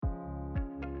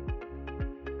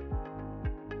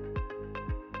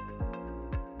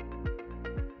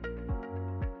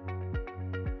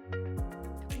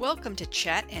Welcome to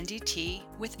Chat NDT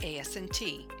with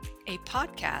AS&T, a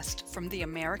podcast from the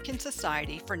American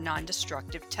Society for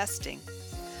Non-Destructive Testing.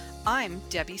 I'm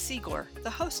Debbie Siegler, the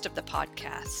host of the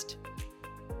podcast.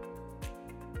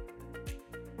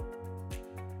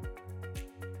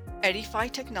 Edify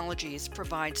Technologies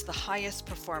provides the highest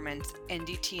performance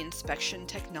NDT inspection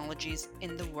technologies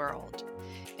in the world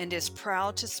and is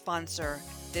proud to sponsor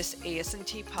this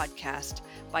AS&T podcast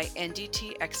by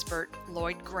NDT expert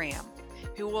Lloyd Graham,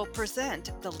 who will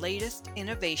present the latest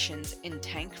innovations in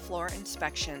tank floor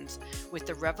inspections with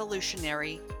the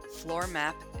revolutionary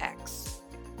FloorMap X.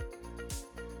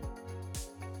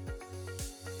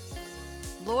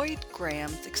 Lloyd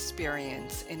Graham's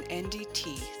experience in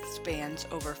NDT spans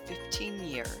over 15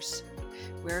 years,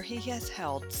 where he has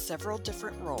held several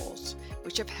different roles,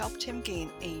 which have helped him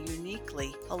gain a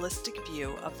uniquely holistic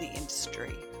view of the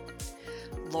industry.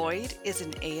 Lloyd is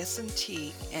an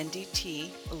AS&T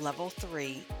NDT Level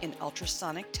 3 in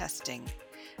ultrasonic testing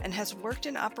and has worked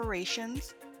in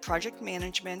operations, project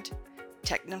management,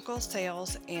 technical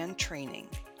sales, and training.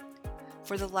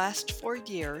 For the last 4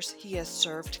 years, he has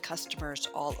served customers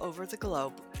all over the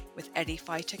globe with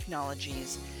Edify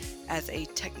Technologies as a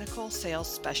technical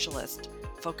sales specialist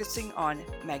focusing on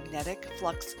magnetic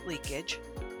flux leakage,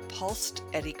 pulsed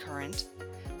eddy current,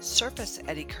 surface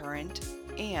eddy current,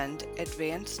 and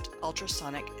advanced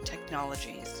ultrasonic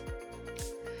technologies.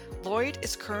 Lloyd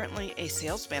is currently a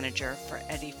sales manager for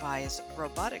Edify's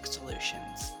robotic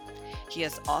solutions. He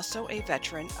is also a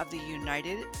veteran of the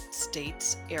United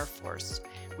States Air Force,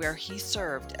 where he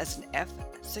served as an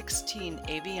F-16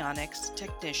 avionics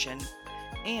technician,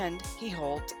 and he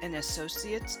holds an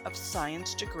Associates of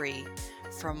Science degree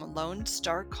from Lone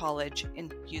Star College in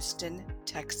Houston,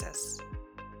 Texas.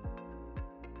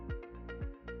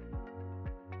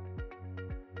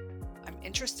 I'm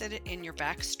interested in your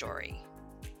backstory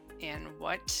and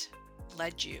what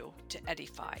led you to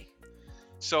Edify.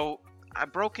 So I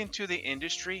broke into the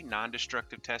industry,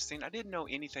 non-destructive testing. I didn't know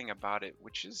anything about it,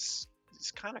 which is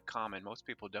kind of common. Most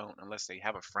people don't unless they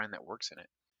have a friend that works in it.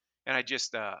 And I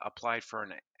just applied for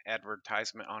an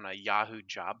advertisement on a Yahoo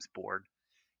jobs board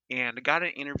and I got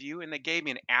an interview and they gave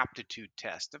me an aptitude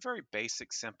test, a very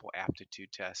basic, simple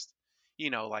aptitude test.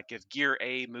 Like if gear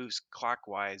A moves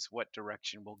clockwise, what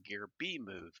direction will gear B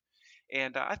move?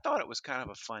 And I thought it was kind of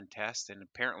a fun test, and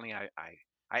apparently I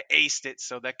aced it.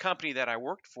 So that company that I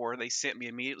worked for, they sent me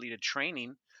immediately to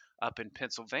training up in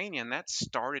Pennsylvania, and that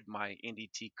started my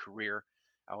NDT career.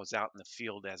 I was out in the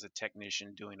field as a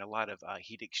technician doing a lot of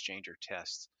heat exchanger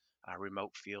tests,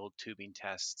 remote field tubing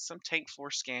tests, some tank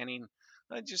floor scanning,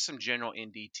 just some general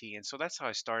NDT. And so that's how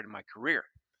I started my career.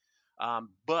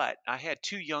 But I had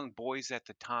two young boys at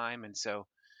the time, and so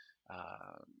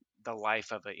uh, the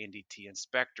life of an NDT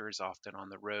inspector is often on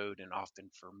the road and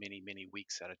often for many, many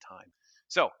weeks at a time.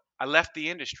 So I left the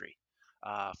industry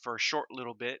for a short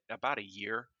little bit, about a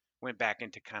year, went back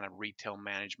into kind of retail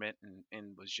management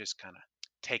and was just kind of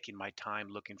taking my time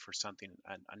looking for something,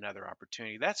 another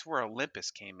opportunity. That's where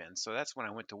Olympus came in. So that's when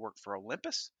I went to work for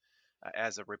Olympus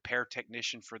as a repair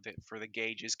technician for the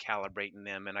gauges, calibrating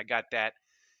them. And I got that,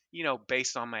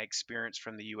 based on my experience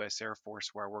from the U.S. Air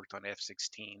Force where I worked on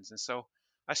F-16s. And so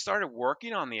I started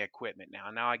working on the equipment now.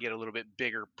 Now I get a little bit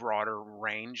bigger, broader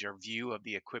range or view of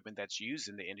the equipment that's used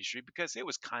in the industry because it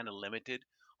was kind of limited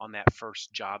on that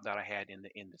first job that I had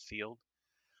in the field.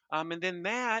 And then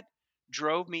that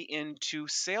drove me into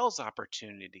sales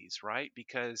opportunities, right?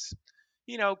 Because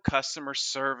customer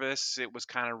service, it was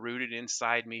kind of rooted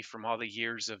inside me from all the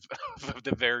years of, of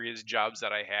the various jobs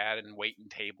that I had and waiting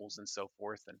tables and so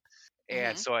forth. And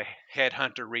Mm-hmm. so a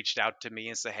headhunter reached out to me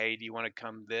and said, "Hey, do you want to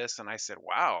come this?" And I said,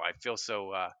 "Wow, I feel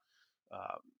so uh,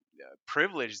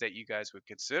 privileged that you guys would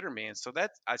consider me." And so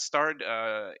that I started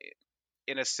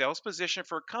in a sales position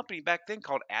for a company back then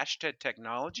called Ashted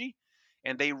Technology,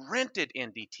 and they rented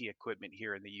NDT equipment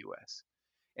here in the U.S.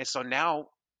 And so now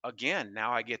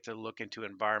I get to look into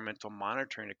environmental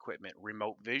monitoring equipment,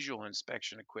 remote visual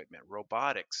inspection equipment,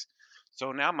 robotics.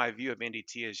 So now my view of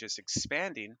NDT is just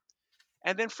expanding.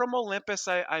 And then from Olympus,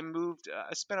 I moved,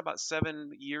 I spent about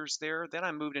 7 years there. Then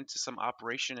I moved into some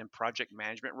operation and project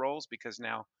management roles because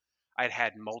now I'd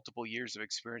had multiple years of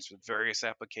experience with various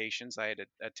applications. I had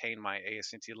attained my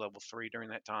AS&T level 3 during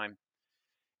that time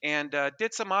and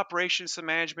did some operations, some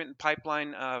management and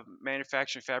pipeline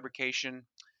manufacturing fabrication,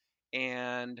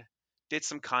 and did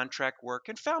some contract work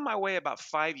and found my way about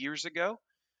 5 years ago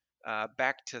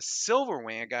back to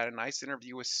Silverwing. I got a nice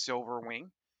interview with Silverwing.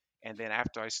 And then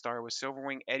after I started with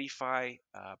Silverwing, Edify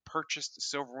purchased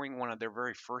Silverwing, one of their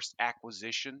very first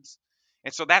acquisitions.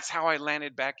 And so that's how I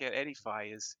landed back at Edify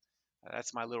is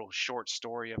That's my little short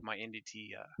story of my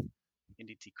NDT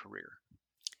career.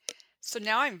 So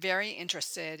now I'm very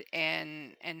interested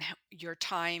in your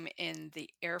time in the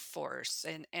Air Force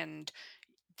and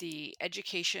the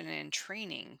education and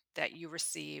training that you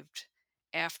received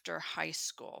after high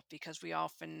school, because we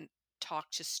often talk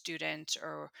to students,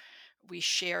 or we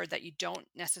share that you don't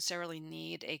necessarily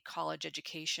need a college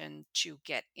education to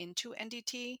get into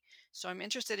NDT. So I'm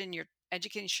interested in your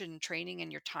education, training,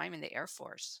 and your time in the Air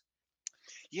Force.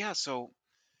 Yeah, so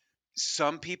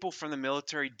some people from the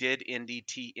military did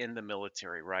NDT in the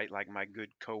military, right? Like my good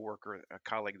coworker, a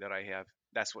colleague that I have,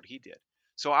 that's what he did.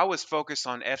 So I was focused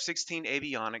on F-16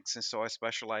 avionics, and so I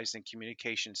specialized in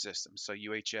communication systems, so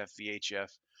UHF, VHF,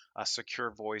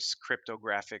 secure voice,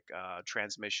 cryptographic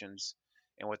transmissions,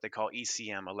 and what they call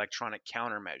ECM, electronic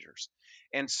countermeasures.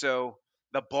 And so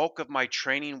the bulk of my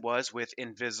training was with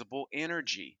invisible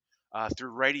energy,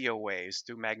 through radio waves,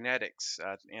 through magnetics,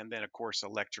 and then of course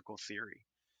electrical theory.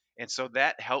 And so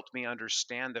that helped me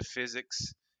understand the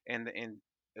physics and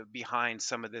behind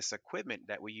some of this equipment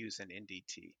that we use in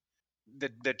NDT.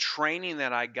 The training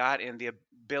that I got and the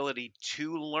ability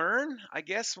to learn, I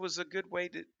guess, was a good way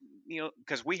to,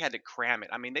 because we had to cram it.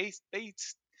 I mean,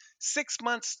 6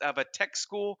 months of a tech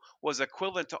school was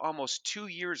equivalent to almost 2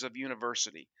 years of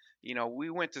university. We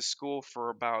went to school for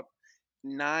about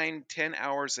 9, 10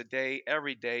 hours a day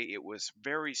every day. It was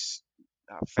very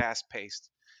fast paced.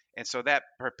 And so that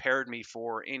prepared me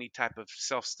for any type of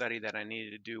self study that I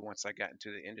needed to do once I got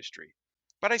into the industry.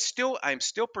 But I'm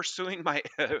still pursuing my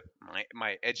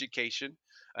my education.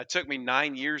 It took me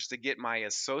 9 years to get my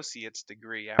associate's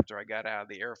degree after I got out of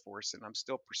the Air Force, and I'm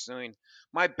still pursuing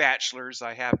my bachelor's.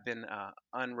 I have been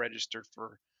unregistered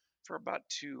for about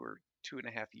 2 or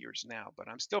 2.5 years now, but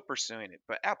I'm still pursuing it.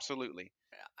 But absolutely,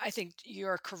 I think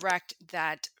you're correct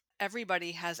that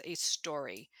everybody has a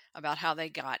story about how they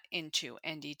got into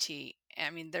NDT. I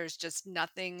mean, there's just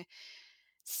nothing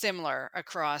similar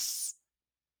across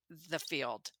the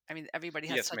field. I mean, everybody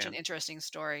has yes, such an ma'am. interesting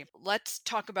story. Let's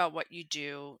talk about what you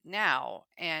do now.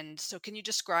 And so, can you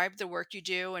describe the work you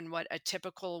do and what a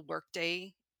typical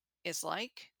workday is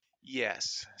like?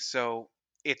 Yes. So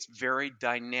it's very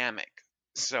dynamic.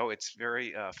 So it's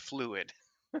very fluid.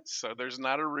 So there's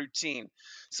not a routine.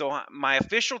 So my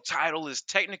official title is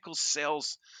technical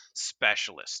sales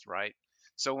specialist, right?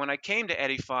 So when I came to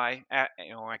Edify,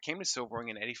 I came to Silverwing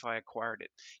and Edify acquired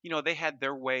it. They had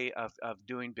their way of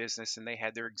doing business and they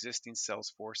had their existing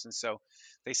sales force. And so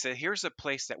they said, here's a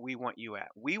place that we want you at.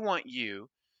 We want you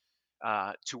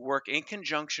to work in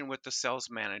conjunction with the sales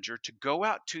manager to go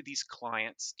out to these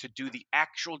clients to do the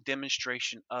actual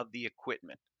demonstration of the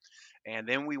equipment. And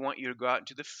then we want you to go out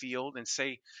into the field and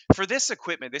say, for this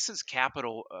equipment, this is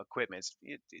capital equipment.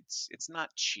 It's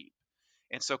not cheap.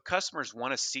 And so customers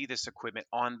want to see this equipment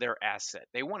on their asset.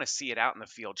 They want to see it out in the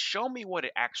field. Show me what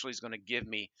it actually is going to give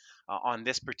me on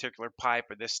this particular pipe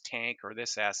or this tank or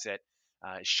this asset.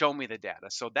 Show me the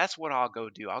data. So that's what I'll go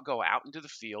do. I'll go out into the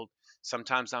field.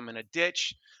 Sometimes I'm in a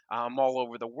ditch. I'm all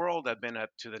over the world. I've been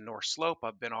up to the North Slope.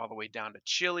 I've been all the way down to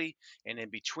Chile and in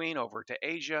between over to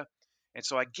Asia. And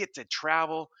so I get to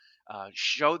travel,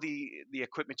 show the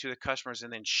equipment to the customers,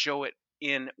 and then show it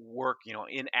in work,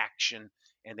 in action,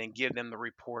 and then give them the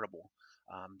reportable.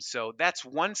 So that's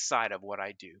one side of what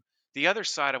I do. The other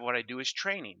side of what I do is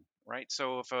training, right?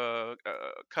 So if a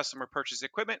customer purchases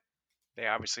equipment, they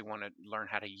obviously want to learn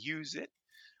how to use it.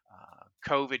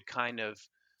 COVID kind of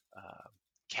uh,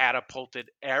 catapulted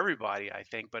everybody, I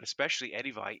think, but especially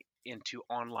Edivite into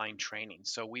online training.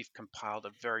 So we've compiled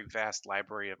a very vast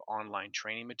library of online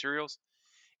training materials.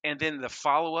 And then the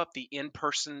follow up, the in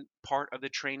person part of the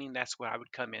training, that's where I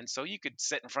would come in. So you could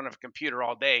sit in front of a computer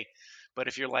all day, but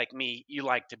if you're like me, you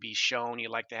like to be shown, you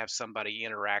like to have somebody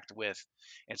interact with.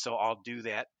 And so I'll do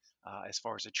that as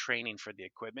far as the training for the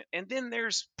equipment. And then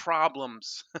there's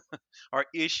problems or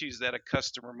issues that a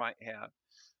customer might have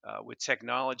with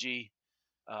technology.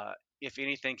 uh, if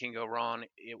anything can go wrong,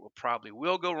 it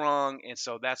will go wrong. And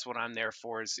so that's what I'm there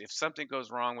for, is if something goes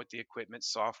wrong with the equipment,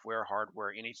 software,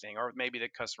 hardware, anything, or maybe the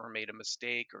customer made a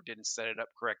mistake or didn't set it up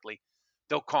correctly,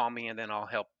 they'll call me and then I'll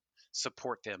help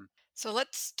support them. So,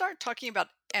 let's start talking about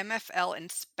MFL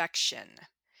inspection.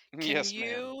 Can Yes, ma'am.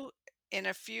 you, in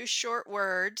a few short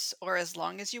words, or as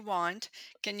long as you want,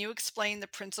 can you explain the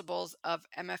principles of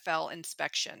MFL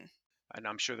inspection? And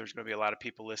I'm sure there's going to be a lot of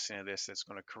people listening to this that's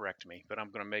going to correct me, but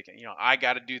I'm going to make it, I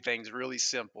got to do things really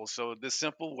simple. So the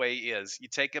simple way is you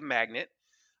take a magnet,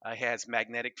 it has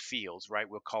magnetic fields, right?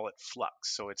 We'll call it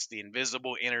flux. So it's the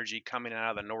invisible energy coming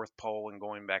out of the North Pole and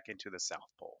going back into the South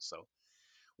Pole. So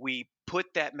we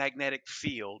put that magnetic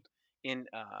field in.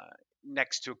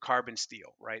 next to a carbon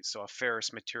steel, right? So a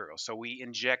ferrous material. So we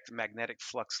inject magnetic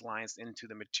flux lines into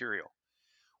the material.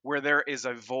 Where there is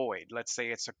a void, let's say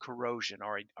it's a corrosion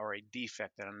or a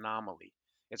defect, an anomaly,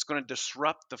 it's going to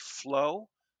disrupt the flow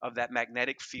of that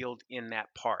magnetic field in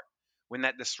that part. When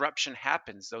that disruption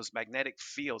happens, those magnetic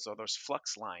fields or those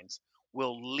flux lines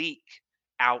will leak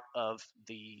out of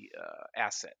the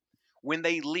asset. When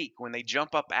they leak, when they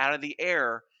jump up out of the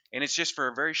air, and it's just for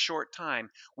a very short time,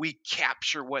 we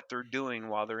capture what they're doing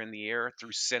while they're in the air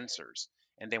through sensors.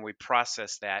 And then we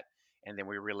process that, and then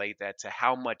we relate that to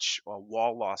how much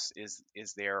wall loss is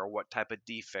there, or what type of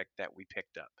defect that we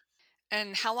picked up.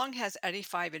 And how long has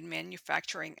Edify been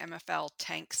manufacturing MFL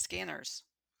tank scanners?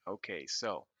 Okay,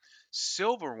 so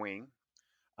Silverwing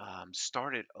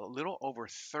started a little over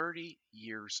 30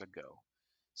 years ago.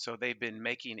 So they've been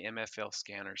making MFL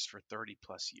scanners for 30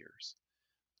 plus years.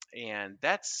 And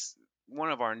that's one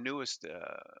of our newest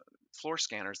floor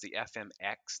scanners, the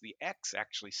FMX. The X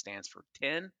actually stands for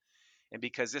 10. And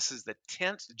because this is the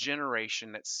 10th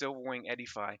generation that Silverwing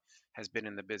Edify has been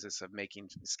in the business of making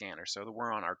scanners. So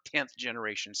we're on our 10th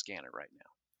generation scanner right now.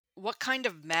 What kind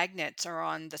of magnets are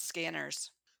on the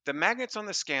scanners? The magnets on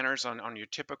the scanners on your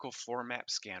typical floor map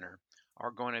scanner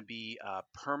are going to be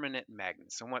permanent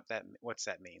magnets. And what's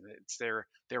that mean? It's they're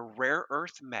rare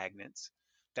earth magnets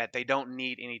that they don't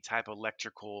need any type of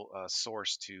electrical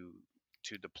source to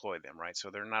deploy them, right?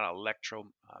 So they're not an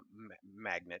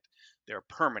electromagnet; they're a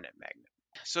permanent magnet.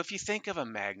 So if you think of a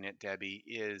magnet, Debbie,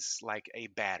 is like a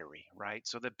battery, right?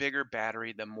 So the bigger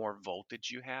battery, the more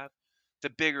voltage you have. The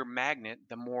bigger magnet,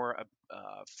 the more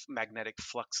magnetic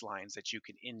flux lines that you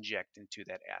can inject into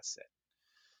that asset.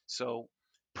 So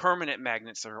permanent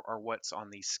magnets are what's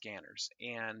on these scanners.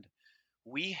 And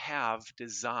we have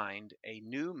designed a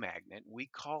new magnet. We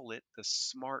call it the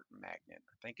Smart Magnet.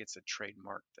 I think it's a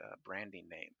trademarked branding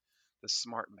name, the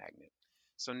Smart Magnet.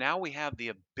 So now we have the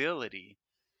ability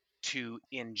to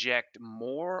inject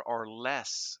more or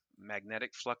less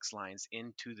magnetic flux lines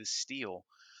into the steel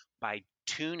by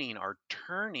tuning or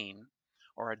turning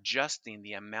or adjusting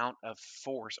the amount of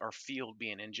force or field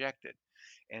being injected.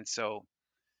 And so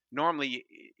normally,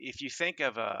 if you think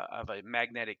of a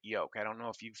magnetic yoke, I don't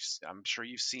know if I'm sure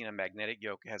you've seen a magnetic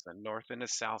yoke. It has a north and a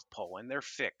south pole, and they're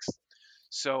fixed.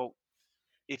 So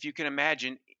if you can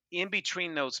imagine, in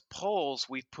between those poles,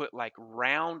 we've put like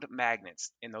round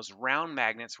magnets, and those round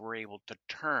magnets we're able to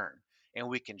turn, and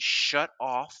we can shut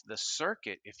off the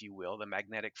circuit, if you will, the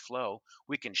magnetic flow.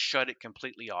 We can shut it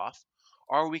completely off,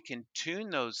 or we can tune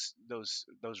those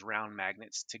round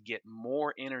magnets to get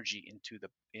more energy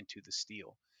into the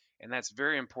steel. And that's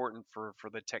very important for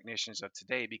the technicians of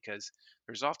today, because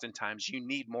there's oftentimes you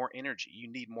need more energy, you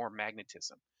need more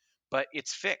magnetism, but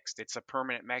it's fixed. It's a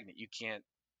permanent magnet. You can't,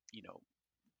 you know,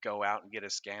 go out and get a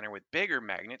scanner with bigger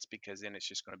magnets, because then it's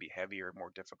just going to be heavier,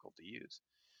 more difficult to use.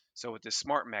 So with the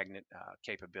smart magnet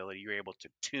capability, you're able to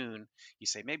tune. You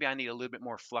say, maybe I need a little bit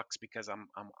more flux because I'm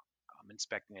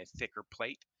inspecting a thicker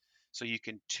plate. So you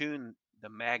can tune the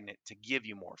magnet to give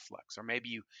you more flux, or maybe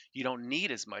you don't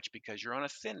need as much because you're on a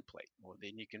thin plate. Well,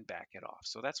 then you can back it off.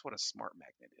 So that's what a smart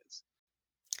magnet is.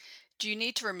 Do you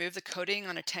need to remove the coating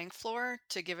on a tank floor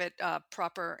to give it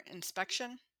proper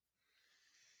inspection?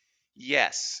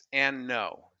 Yes and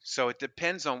no. So it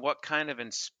depends on what kind of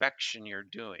inspection you're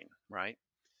doing, right?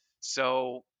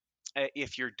 So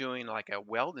if you're doing like a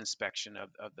weld inspection of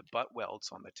the butt welds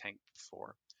on the tank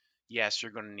floor, yes,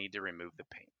 you're going to need to remove the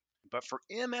paint. But for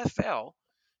MFL,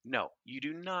 no, you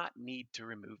do not need to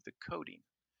remove the coating.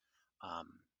 Um,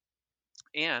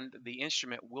 and the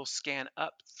instrument will scan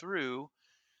up through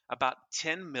about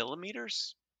 10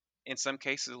 millimeters, in some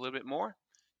cases a little bit more.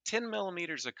 10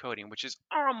 millimeters of coating, which is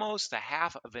almost a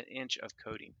half of an inch of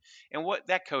coating. And what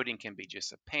that coating can be,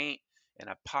 just a paint, an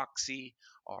epoxy,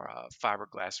 or a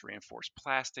fiberglass reinforced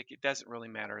plastic. It doesn't really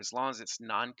matter as long as it's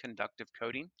non-conductive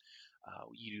coating.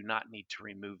 You do not need to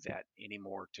remove that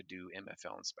anymore to do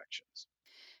MFL inspections.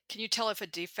 Can you tell if a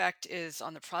defect is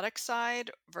on the product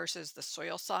side versus the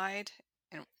soil side?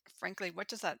 And frankly, what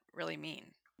does that really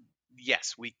mean?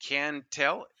 Yes, we can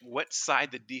tell what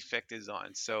side the defect is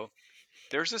on. So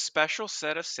there's a special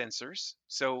set of sensors.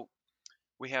 So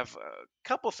we have a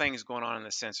couple things going on in the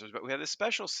sensors, but we have a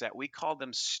special set. We call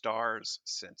them STARS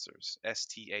sensors,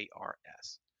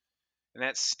 STARS. And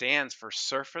that stands for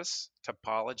Surface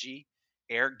Topology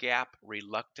Air Gap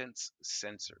Reluctance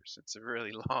Sensors. It's a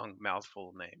really long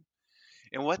mouthful name.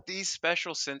 And what these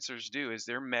special sensors do is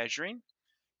they're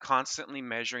constantly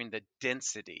measuring the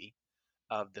density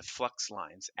of the flux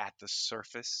lines at the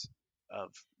surface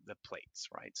of the plates,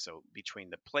 right? So between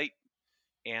the plate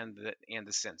and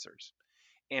the sensors.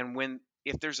 And when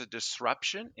if there's a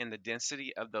disruption in the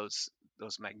density of those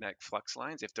magnetic flux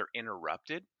lines, if they're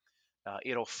interrupted,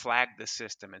 it'll flag the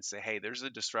system and say, hey, there's a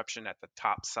disruption at the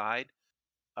top side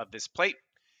of this plate.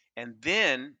 And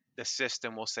then the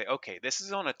system will say, okay, this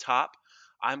is on a top.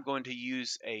 I'm going to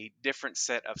use a different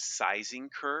set of sizing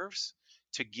curves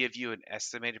to give you an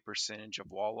estimated percentage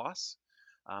of wall loss.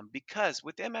 Because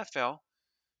with MFL,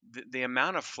 the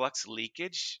amount of flux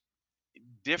leakage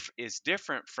is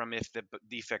different from if the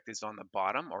defect is on the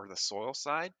bottom or the soil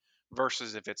side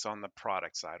versus if it's on the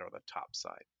product side or the top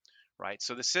side, right?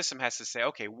 So the system has to say,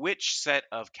 okay, which set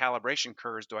of calibration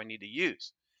curves do I need to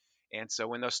use? And so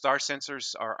when those star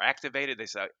sensors are activated, they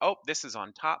say, oh, this is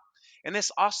on top. And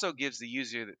this also gives the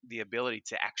user the ability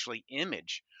to actually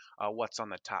image what's on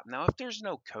the top. Now, if there's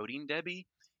no coding, Debbie,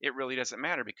 it really doesn't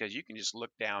matter because you can just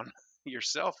look down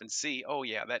yourself and see, oh,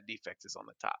 yeah, that defect is on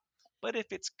the top. But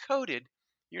if it's coded,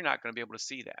 you're not going to be able to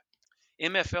see that.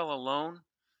 MFL alone,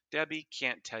 Debbie,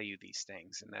 can't tell you these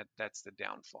things, and that's the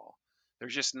downfall.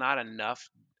 There's just not enough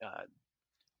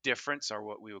difference, or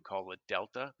what we would call a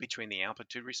delta, between the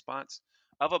amplitude response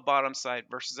of a bottom side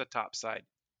versus a top side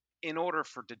in order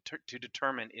to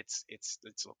determine its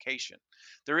location.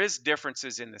 There is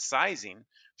differences in the sizing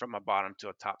from a bottom to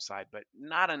a top side, but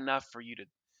not enough for you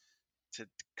to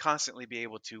constantly be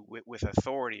able to, with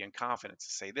authority and confidence,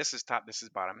 to say this is top, this is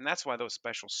bottom. And that's why those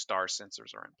special star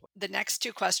sensors are in place. The next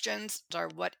two questions are,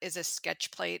 what is a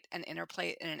sketch plate, an inner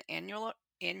plate, and an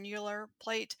annular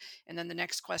plate? And then the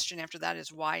next question after that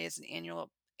is, why is an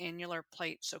annular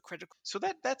plate so critical? So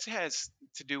that has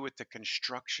to do with the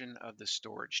construction of the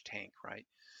storage tank, right?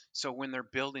 So when they're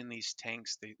building these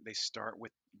tanks, they start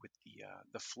with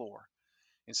the floor.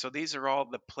 And so these are all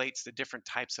the plates, the different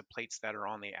types of plates that are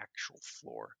on the actual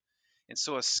floor. And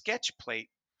so a sketch plate,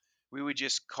 we would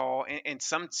just call, and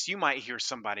some, you might hear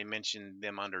somebody mention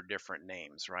them under different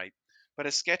names, right? But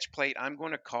a sketch plate, I'm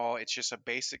going to call, it's just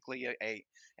basically a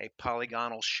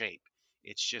polygonal shape.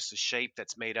 It's just a shape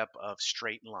that's made up of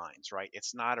straight lines, right?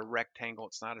 It's not a rectangle,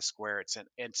 it's not a square,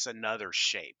 it's another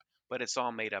shape, but it's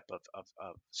all made up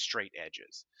of straight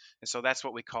edges. And so that's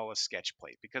what we call a sketch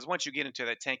plate. Because once you get into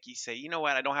that tank, you say, you know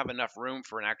what, I don't have enough room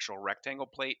for an actual rectangle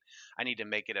plate. I need to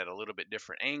make it at a little bit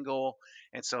different angle.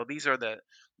 And so these are the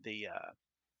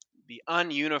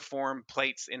ununiform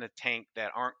plates in a tank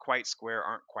that aren't quite square,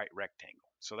 aren't quite rectangle.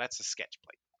 So that's a sketch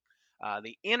plate.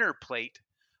 The inner plate,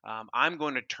 I'm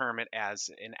going to term it as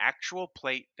an actual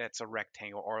plate that's a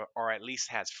rectangle, or at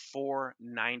least has four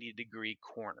 90-degree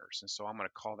corners. And so I'm going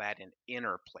to call that an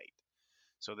inner plate.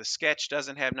 So the sketch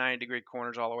doesn't have 90-degree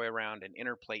corners all the way around, an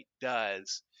inner plate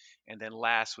does. And then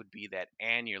last would be that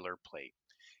annular plate.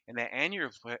 And that annular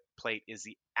plate is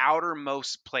the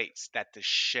outermost plates that the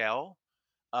shell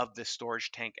of the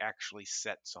storage tank actually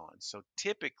sets on. So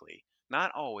typically,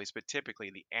 not always, but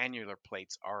typically the annular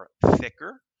plates are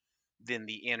thicker than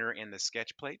the inner and the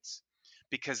sketch plates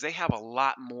because they have a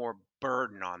lot more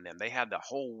burden on them. They have the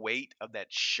whole weight of that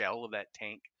shell of that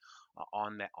tank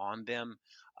on them,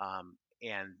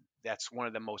 and that's one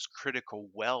of the most critical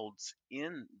welds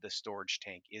in the storage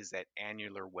tank is that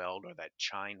annular weld or that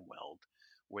chine weld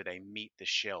where they meet the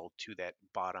shell to that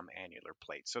bottom annular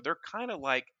plate. So they're kind of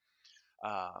like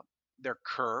uh, they're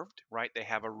curved, right? They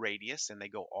have a radius and they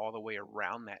go all the way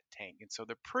around that tank. And so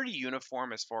they're pretty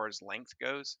uniform as far as length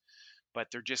goes, but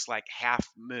they're just like half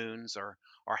moons or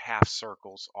half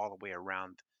circles all the way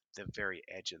around the very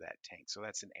edge of that tank. So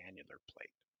that's an annular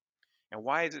plate. And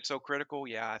why is it so critical?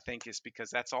 Yeah, I think it's because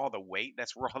that's all the weight.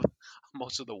 That's where all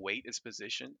most of the weight is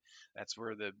positioned. That's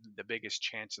where the biggest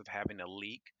chance of having a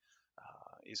leak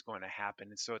is going to happen.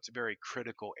 And so it's a very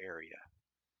critical area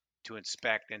to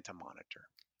inspect and to monitor.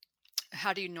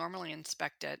 How do you normally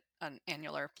inspect it, an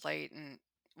annular plate, and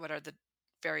what are the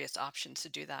various options to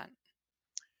do that?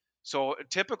 So a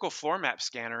typical floor map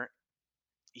scanner,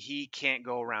 he can't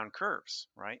go around curves,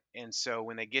 right? And so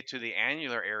when they get to the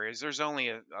annular areas, there's only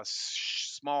a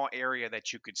small area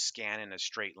that you could scan in a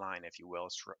straight line, if you will.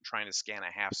 It's trying to scan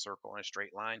a half circle in a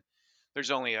straight line.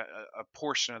 There's only a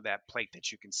portion of that plate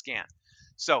that you can scan.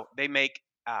 So they make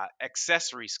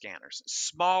accessory scanners,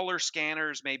 smaller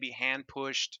scanners, maybe hand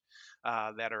pushed,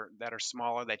 that are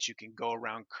smaller, that you can go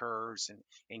around curves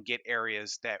and get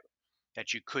areas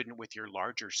that you couldn't with your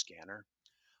larger scanner.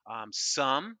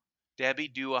 Some, Debbie,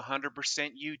 do 100%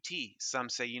 UT. Some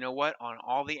say, you know what, on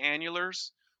all the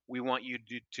annulars, we want you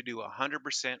to do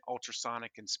 100%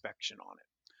 ultrasonic inspection on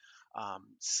it.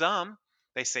 Some,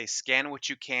 they say scan what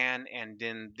you can and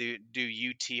then do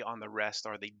UT on the rest,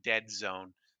 or the dead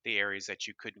zone, the areas that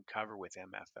you couldn't cover with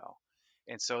MFL.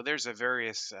 And so there's a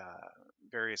various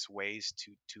ways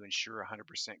to ensure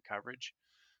 100% coverage.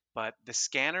 But the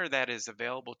scanner that is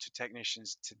available to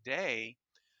technicians today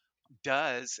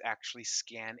does actually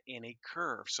scan in a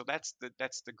curve. So that's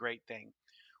the great thing.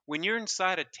 When you're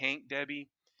inside a tank, Debbie,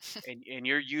 and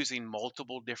you're using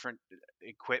multiple different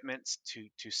equipments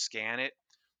to scan it,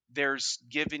 there's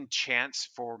given chance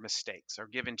for mistakes or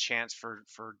given chance for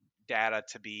data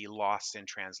to be lost in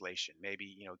translation.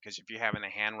 Maybe, because if you're having to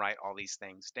handwrite all these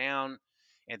things down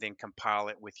and then compile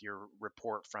it with your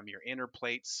report from your inner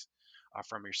plates,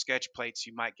 from your sketch plates,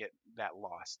 you might get that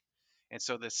lost. And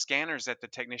so the scanners that the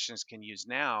technicians can use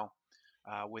now,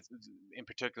 with in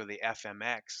particular the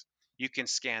FMX, you can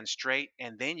scan straight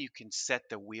and then you can set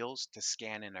the wheels to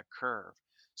scan in a curve.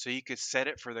 So you could set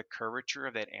it for the curvature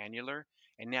of that annular,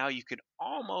 and now you could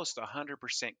almost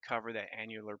 100% cover that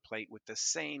annular plate with the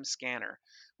same scanner,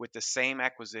 with the same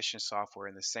acquisition software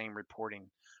and the same reporting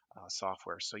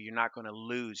software. So you're not going to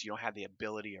lose, you don't have the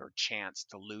ability or chance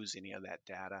to lose any of that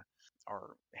data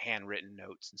or handwritten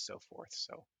notes and so forth.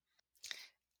 So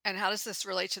And how does this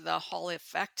relate to the Hall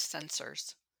effect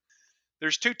sensors?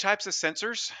 there's two types of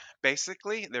sensors.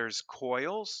 Basically, there's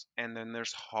coils and then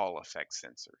there's Hall effect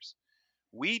sensors.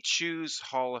 We choose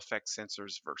Hall effect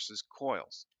sensors versus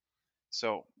coils.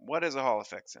 So, what is a Hall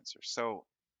effect sensor? So,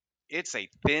 it's a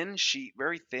thin sheet,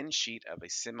 very thin sheet of a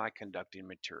semiconducting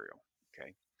material.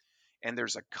 Okay. And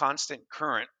there's a constant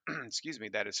current, excuse me,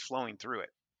 that is flowing through it.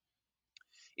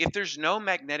 If there's no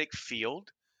magnetic field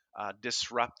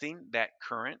disrupting that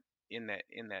current in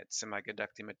that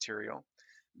semiconducting material,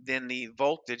 then the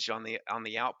voltage on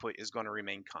the output is going to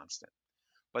remain constant.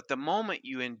 But the moment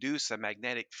you induce a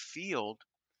magnetic field,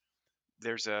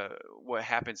 there's a what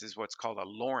happens is what's called a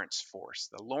Lorentz force.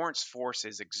 The Lorentz force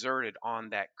is exerted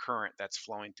on that current that's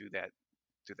flowing through that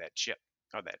chip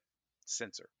or that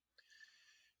sensor.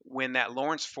 When that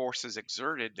Lorentz force is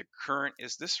exerted, the current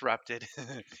is disrupted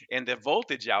and the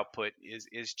voltage output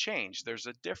is changed. There's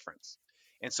a difference.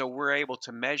 And so we're able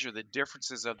to measure the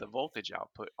differences of the voltage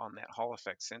output on that Hall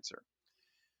effect sensor.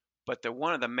 But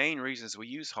one of the main reasons we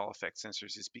use Hall effect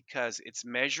sensors is because it's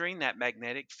measuring that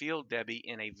magnetic field, Debbie,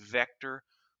 in a vector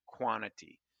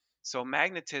quantity. So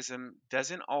magnetism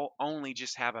doesn't only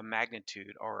just have a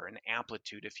magnitude or an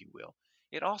amplitude, if you will.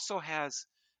 It also has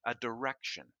a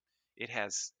direction. It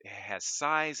has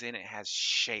size and it has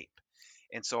shape.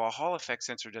 And so a Hall effect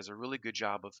sensor does a really good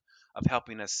job of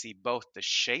helping us see both the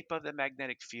shape of the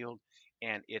magnetic field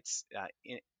and its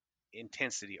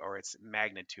intensity or its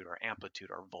magnitude or amplitude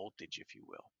or voltage, if you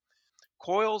will.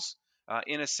 Coils,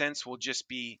 in a sense, will just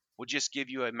give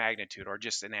you a magnitude or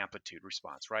just an amplitude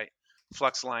response, right?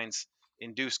 Flux lines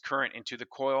induce current into the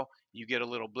coil. You get a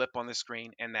little blip on the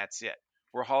screen, and that's it.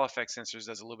 Where Hall effect sensors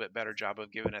does a little bit better job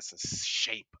of giving us a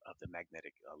shape of the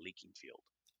magnetic leaking field.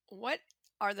 What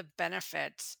are the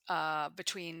benefits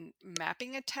between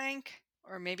mapping a tank?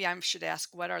 Or maybe I should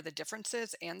ask, what are the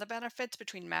differences and the benefits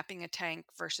between mapping a tank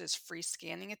versus free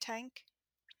scanning a tank?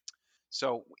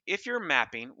 So if you're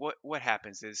mapping, what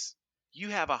happens is you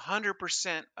have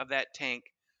 100% of that tank,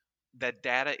 that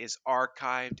data is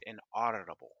archived and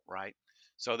auditable, right?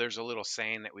 So there's a little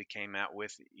saying that we came out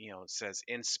with, it says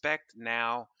inspect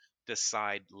now,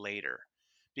 decide later.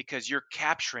 Because you're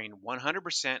capturing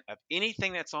 100% of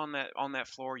anything that's on that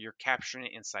floor, you're capturing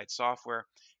it inside software,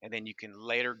 and then you can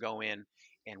later go in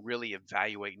and really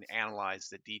evaluate and analyze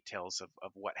the details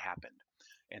of what happened.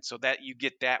 And so that you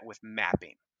get that with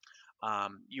mapping.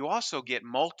 You also get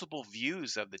multiple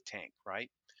views of the tank, right?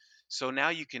 So now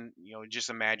you can,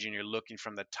 just imagine you're looking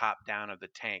from the top down of the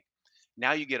tank.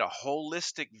 Now you get a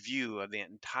holistic view of the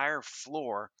entire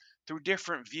floor through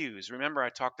different views. Remember, I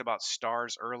talked about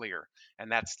stars earlier,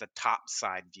 and that's the top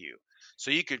side view.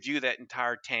 So you could view that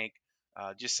entire tank,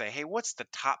 just say, hey, what's the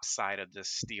top side of this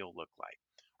steel look like?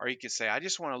 Or you could say, I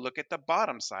just want to look at the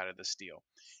bottom side of the steel.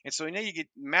 And so now you get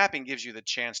mapping gives you the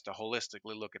chance to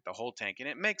holistically look at the whole tank, and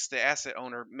it makes the asset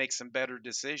owner make some better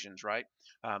decisions, right?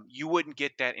 You wouldn't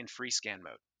get that in free scan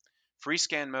mode. Free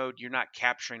scan mode, you're not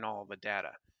capturing all the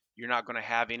data. You're not going to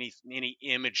have any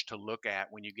image to look at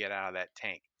when you get out of that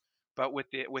tank. But with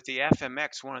the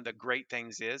FMX, one of the great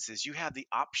things is you have the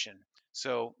option.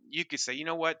 So you could say, you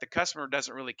know what, the customer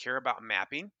doesn't really care about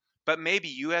mapping, but maybe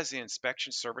you as the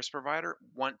inspection service provider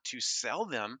want to sell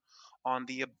them on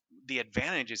the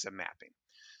advantages of mapping.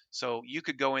 So you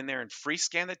could go in there and free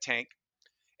scan the tank,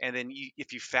 and then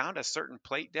if you found a certain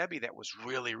plate, Debbie, that was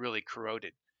really, really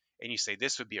corroded, and you say,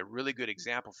 this would be a really good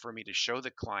example for me to show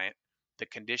the client the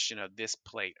condition of this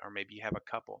plate, or maybe you have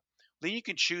a couple, then you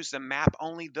can choose to map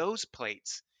only those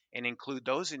plates and include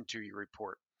those into your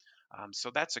report. So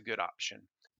that's a good option.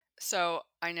 So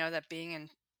I know that being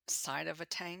inside of a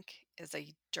tank is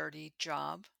a dirty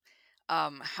job.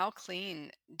 How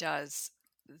clean does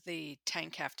the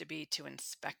tank have to be to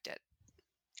inspect it?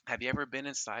 Have you ever been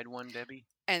inside one, Debbie?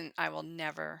 And I will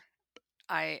never,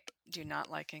 I do not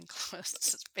like enclosed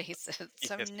spaces.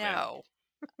 So, Yes, ma'am. no,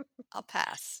 I'll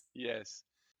pass. Yes.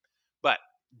 But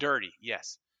dirty,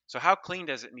 yes. So how clean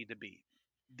does it need to be?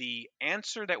 The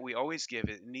answer that we always give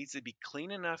is it needs to be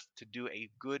clean enough to do a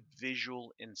good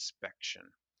visual inspection.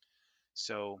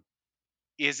 So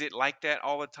is it like that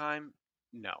all the time?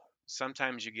 No.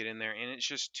 Sometimes you get in there and it's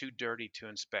just too dirty to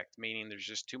inspect, meaning there's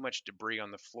just too much debris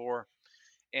on the floor.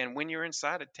 And when you're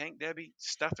inside a tank, Debbie,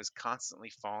 stuff is constantly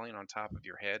falling on top of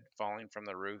your head, falling from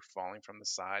the roof, falling from the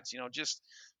sides, just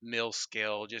mill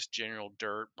scale, just general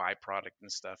dirt, byproduct and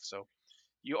stuff. So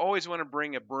you always want to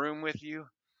bring a broom with you.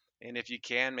 And if you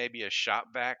can, maybe a shop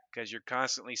vac because you're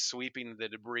constantly sweeping the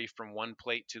debris from one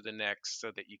plate to the next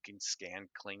so that you can scan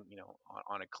clean,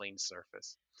 on a clean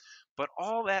surface. But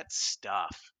all that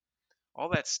stuff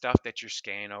that you're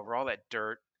scanning over, all that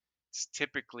dirt, it's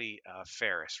typically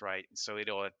ferrous, right? So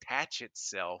it'll attach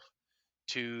itself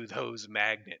to those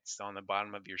magnets on the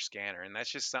bottom of your scanner. And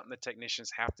that's just something the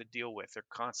technicians have to deal with. They're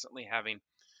constantly having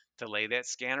to lay that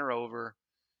scanner over,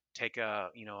 take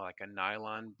like a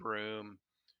nylon broom,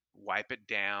 wipe it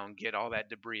down, get all that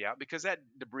debris out because that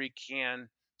debris can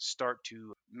start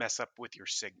to mess up with your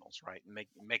signals, right? And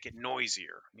make it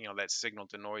noisier, that signal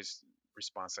to noise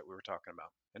response that we were talking about.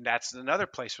 And that's another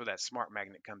place where that smart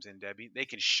magnet comes in, Debbie. They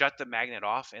can shut the magnet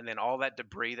off and then all that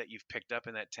debris that you've picked up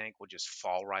in that tank will just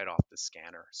fall right off the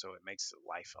scanner. So it makes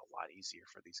life a lot easier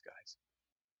for these guys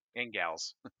and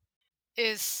gals.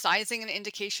 Is sizing an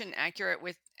indication accurate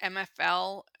with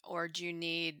MFL, or do you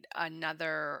need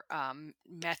another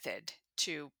method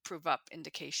to prove up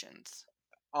indications?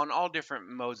 On all different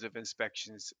modes of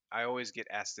inspections, I always get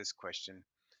asked this question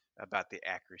about the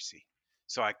accuracy.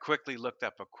 So I quickly looked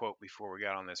up a quote before we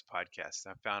got on this podcast.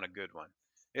 I found a good one.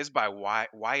 It's by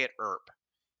Wyatt Earp.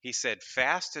 He said,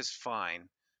 "Fast is fine,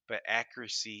 but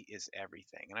accuracy is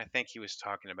everything." And I think he was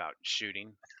talking about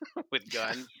shooting with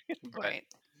guns. but Right.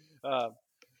 uh,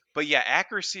 but yeah,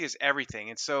 accuracy is everything.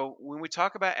 And so when we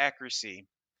talk about accuracy,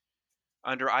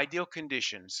 under ideal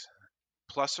conditions,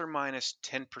 plus or minus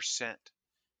 10%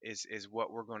 is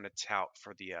what we're going to tout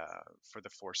for the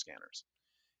four scanners.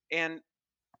 And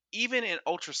even in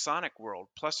ultrasonic world,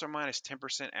 plus or minus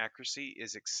 10% accuracy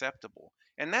is acceptable.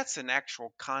 And that's an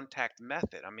actual contact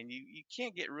method. I mean, you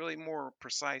can't get really more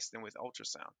precise than with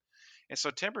ultrasound. And so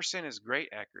 10% is great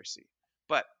accuracy.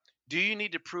 But do you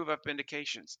need to prove up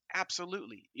indications?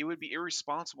 Absolutely. It would be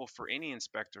irresponsible for any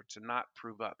inspector to not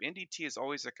prove up. NDT is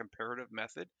always a comparative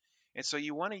method. And so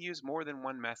you want to use more than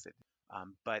one method.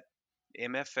 But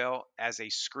MFL as a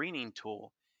screening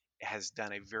tool has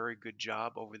done a very good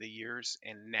job over the years.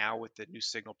 And now with the new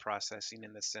signal processing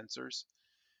and the sensors,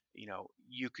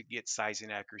 you could get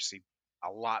sizing accuracy a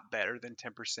lot better than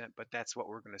 10%, but that's what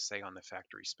we're going to say on the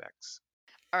factory specs.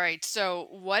 All right. So,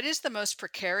 what is the most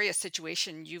precarious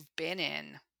situation you've been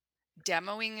in?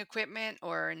 Demoing equipment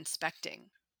or inspecting?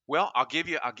 Well, I'll give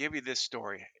you this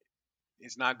story.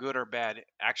 It's not good or bad.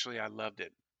 Actually, I loved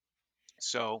it.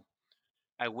 So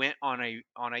I went on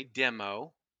a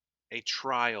demo, a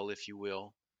trial, if you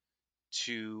will,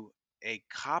 to a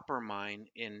copper mine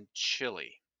in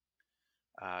Chile.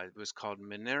 It was called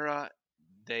Minera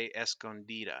de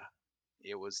Escondida.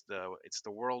 It's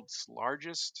the world's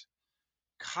largest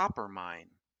copper mine,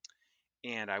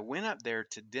 and I went up there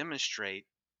to demonstrate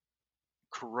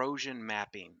corrosion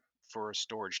mapping for a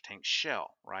storage tank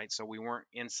shell, right? So we weren't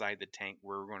inside the tank.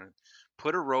 We were going to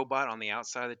put a robot on the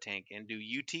outside of the tank and do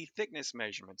UT thickness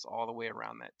measurements all the way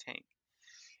around that tank.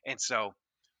 And so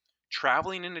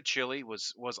traveling into Chile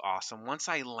was awesome. Once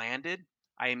I landed,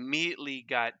 I immediately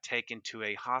got taken to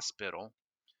a hospital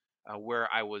where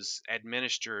I was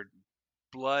administered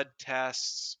blood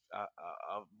tests,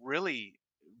 a really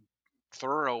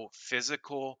thorough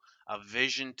physical, a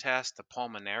vision test, a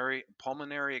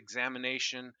pulmonary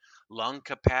examination, lung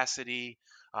capacity,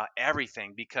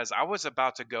 everything, because I was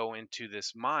about to go into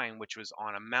this mine, which was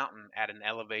on a mountain at an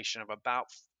elevation of about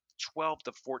 12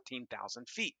 to 14,000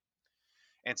 feet.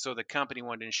 And so the company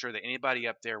wanted to ensure that anybody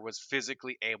up there was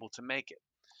physically able to make it.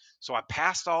 So I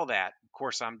passed all that. Of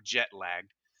course, I'm jet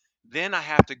lagged. Then I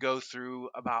have to go through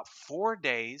about 4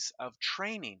 days of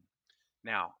training.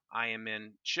 Now, I am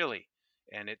in Chile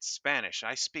and it's Spanish.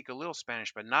 I speak a little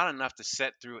Spanish, but not enough to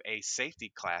sit through a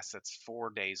safety class that's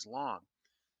 4 days long.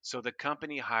 So the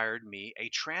company hired me a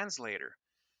translator.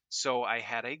 So I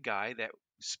had a guy that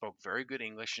spoke very good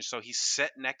English. And so he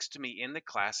sat next to me in the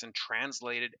class and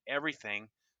translated everything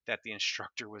that the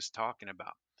instructor was talking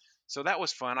about. So that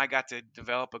was fun. I got to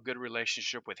develop a good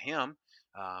relationship with him.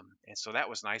 And so that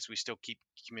was nice. We still keep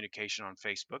communication on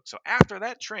Facebook. So after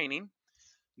that training,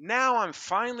 now I'm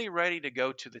finally ready to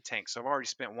go to the tank. So I've already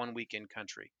spent 1 week in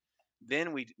country.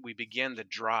 Then we begin the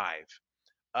drive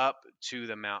up to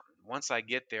the mountain. Once I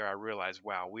get there, I realize,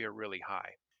 wow, we are really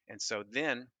high. And so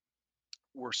then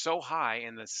we're so high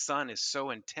and the sun is so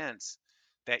intense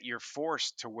that you're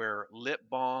forced to wear lip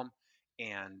balm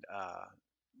and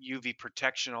UV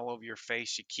protection all over your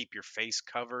face. You keep your face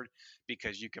covered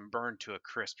because you can burn to a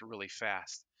crisp really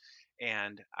fast.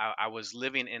 And I was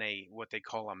living in a what they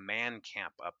call a man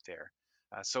camp up there.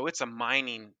 So it's a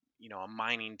mining, a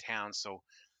mining town. So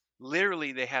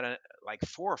literally they had like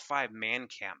 4 or 5 man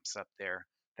camps up there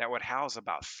that would house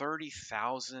about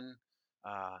 30,000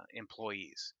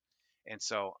 employees. And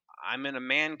so I'm in a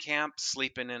man camp,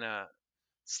 sleeping in a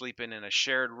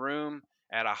shared room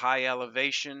at a high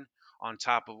elevation on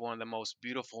top of one of the most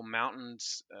beautiful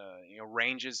mountains,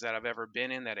 ranges that I've ever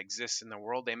been in that exists in the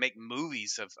world. They make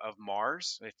movies of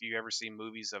Mars. If you ever see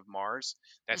movies of Mars,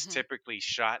 that's Hmm. typically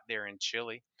shot there in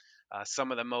Chile.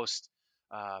 Some of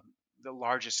uh, the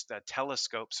largest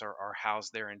telescopes are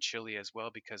housed there in Chile as well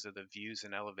because of the views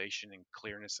and elevation and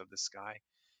clearness of the sky.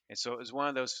 And so it was one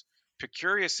of those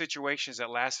precarious situations that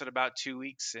lasted about 2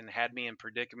 weeks and had me in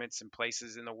predicaments and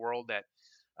places in the world that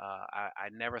I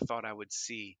never thought I would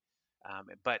see.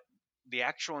 But the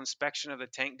actual inspection of the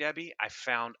tank, Debbie, I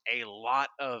found a lot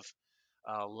of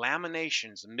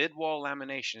laminations, mid-wall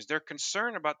laminations. Their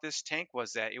concern about this tank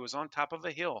was that it was on top of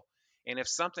a hill, and if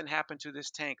something happened to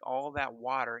this tank, all that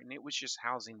water, and it was just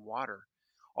housing water,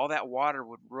 all that water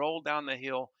would roll down the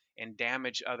hill and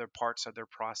damage other parts of their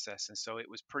process. And so it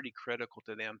was pretty critical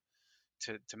to them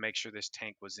to make sure this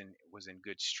tank was in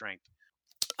good strength.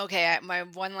 Okay, my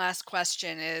one last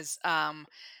question is,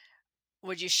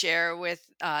 would you share with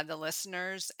the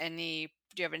listeners do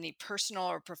you have any personal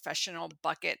or professional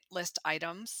bucket list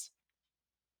items?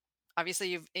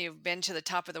 Obviously, you've been to the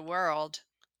top of the world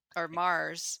or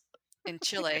Mars in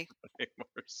Chile.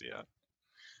 Yeah,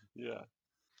 yeah.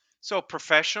 So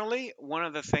professionally, one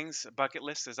of the things bucket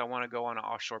list is I want to go on an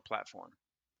offshore platform.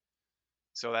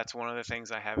 So that's one of the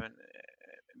things I haven't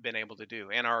been able to do,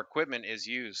 and our equipment is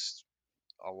used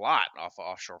a lot off of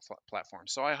offshore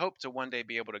platforms. So I hope to one day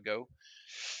be able to go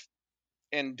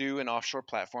and do an offshore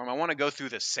platform. I want to go through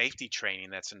the safety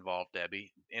training that's involved,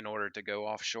 Debbie, in order to go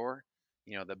offshore.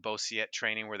 The Bosiet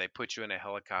training where they put you in a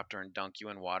helicopter and dunk you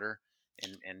in water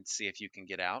and see if you can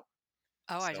get out.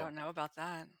 Oh, I So don't know about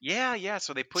that. yeah, yeah.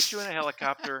 So they put you in a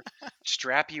helicopter,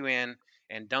 strap you in,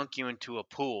 and dunk you into a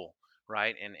pool,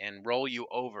 right? And roll you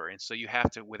over. And so you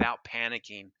have to, without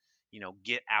panicking,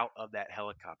 get out of that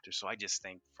helicopter. So I just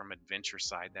think from adventure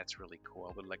side, that's really cool.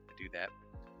 I would like to do that.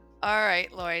 All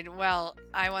right, Lloyd. Well,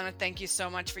 I want to thank you so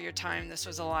much for your time. This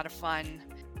was a lot of fun.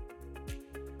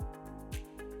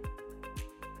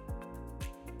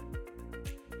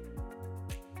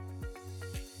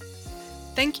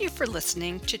 Thank you for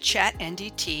listening to Chat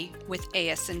NDT with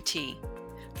AS&T.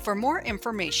 For more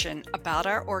information about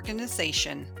our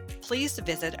organization, please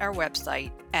visit our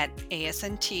website at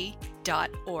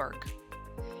asnt.org.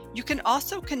 You can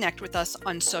also connect with us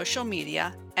on social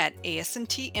media at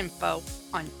AS&T Info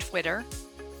on Twitter,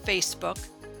 Facebook,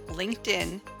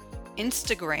 LinkedIn,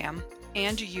 Instagram,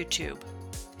 and YouTube.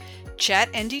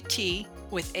 Chat NDT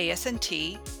with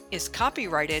AS&T is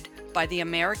copyrighted by the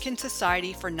American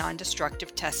Society for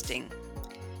Non-Destructive Testing.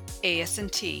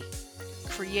 AS&T,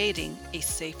 creating a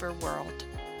safer world.